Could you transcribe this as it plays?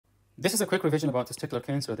This is a quick revision about testicular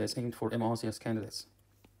cancer that is aimed for MRCS candidates.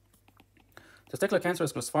 Testicular cancer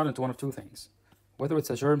is classified into one of two things, whether it's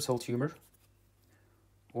a germ cell tumor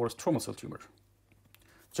or a stromal cell tumor.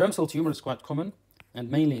 Germ cell tumor is quite common and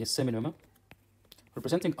mainly is seminoma,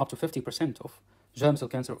 representing up to 50% of germ cell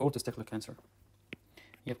cancer or testicular cancer.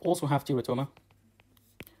 You also have teratoma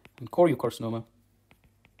and choriocarcinoma,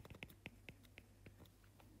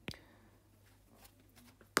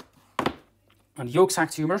 and yolk sac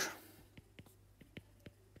tumor,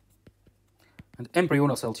 and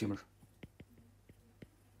embryonal cell tumor.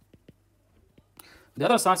 The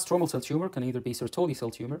other side, stromal cell tumor, can either be Sertoli cell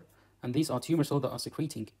tumor, and these are tumor cells that are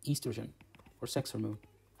secreting estrogen or sex hormone.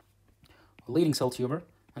 A leading cell tumor,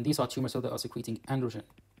 and these are tumor cells that are secreting androgen.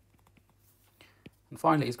 And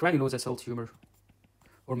finally is granulosa cell tumor,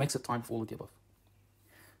 or mixed type of all of the above.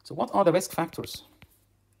 So what are the risk factors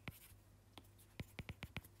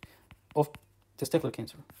of testicular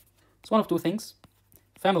cancer? It's one of two things.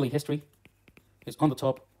 Family history is on the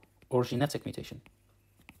top, or genetic mutation.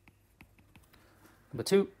 Number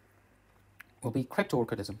two will be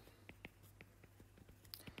cryptorchidism.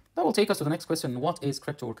 That will take us to the next question. What is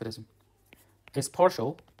cryptorchidism? Is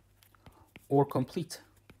partial or complete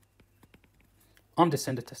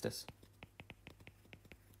undescended testis,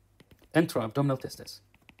 intra-abdominal testis.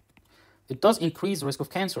 It does increase the risk of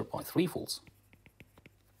cancer by 3-fold.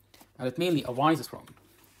 And it mainly arises from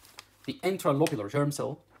the intralobular germ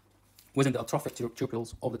cell within the atrophic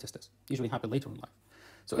tubules of the testis. Usually happen later in life.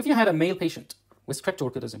 So if you had a male patient with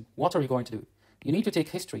cryptorchidism, what are you going to do? You need to take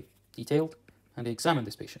history, detailed, and examine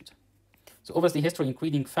this patient. So obviously history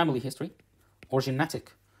including family history or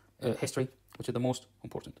genetic history, which is the most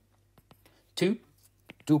important. 2,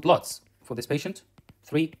 do bloods for this patient.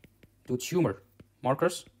 3, do tumor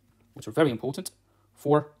markers, which are very important.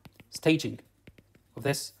 4, staging of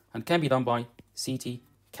this, and can be done by CT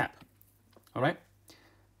CAP. All right?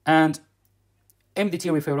 And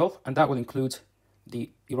MDT referral, and that will include the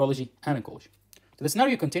urology and oncology. So the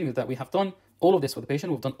scenario continues that we have done all of this for the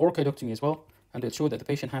patient. We've done orchidectomy as well, and it showed that the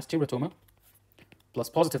patient has teratoma, plus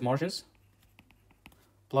positive margins,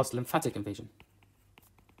 plus lymphatic invasion.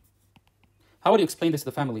 How would you explain this to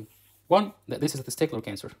the family? 1, that this is a testicular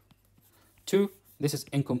cancer. 2, this is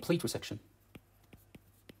incomplete resection.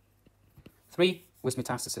 3, with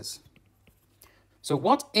metastasis. So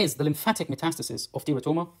what is the lymphatic metastasis of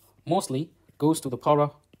teratoma? Mostly goes to the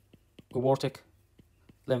para-aortic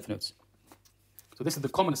lymph nodes. So this is the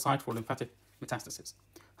common site for lymphatic metastasis.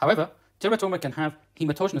 However, teratoma can have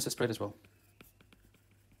hematogenous spread as well.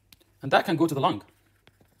 And that can go to the lung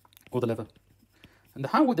or the liver. And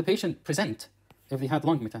how would the patient present if they had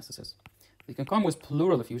lung metastasis? They can come with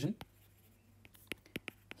pleural effusion,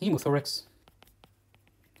 hemothorax,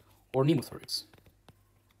 or pneumothorax.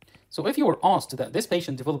 So if you were asked that this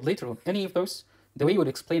patient developed later on any of those, the way you would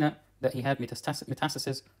explain it, that he had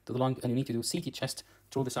metastasis to the lung, and you need to do CT chest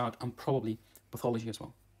to rule this out, and probably pathology as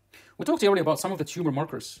well. We talked earlier about some of the tumor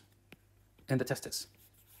markers in the testis.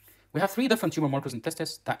 We have 3 different tumor markers in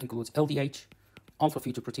testis. That includes LDH,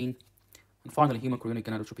 alpha-fetoprotein, and finally human chorionic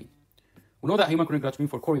gonadotropin. We know that human chorionic gonadotropin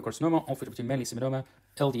for choriocarcinoma, alpha-fetoprotein mainly seminoma,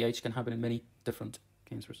 LDH can happen in many different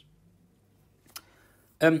cancers.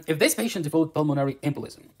 If this patient developed pulmonary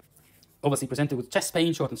embolism, obviously presented with chest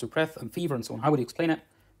pain, shortness of breath, and fever, and so on, how would you explain it?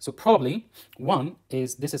 So probably 1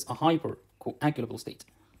 is this is a hypercoagulable state.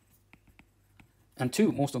 And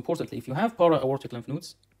 2, most importantly, if you have para-aortic lymph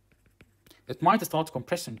nodes, it might start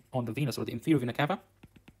compression on the venous or the inferior vena cava,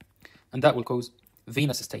 and that will cause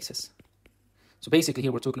venous stasis. So basically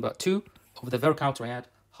here we're talking about 2 of the Virchow triad,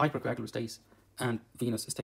 hypercoagulable states and venous stasis.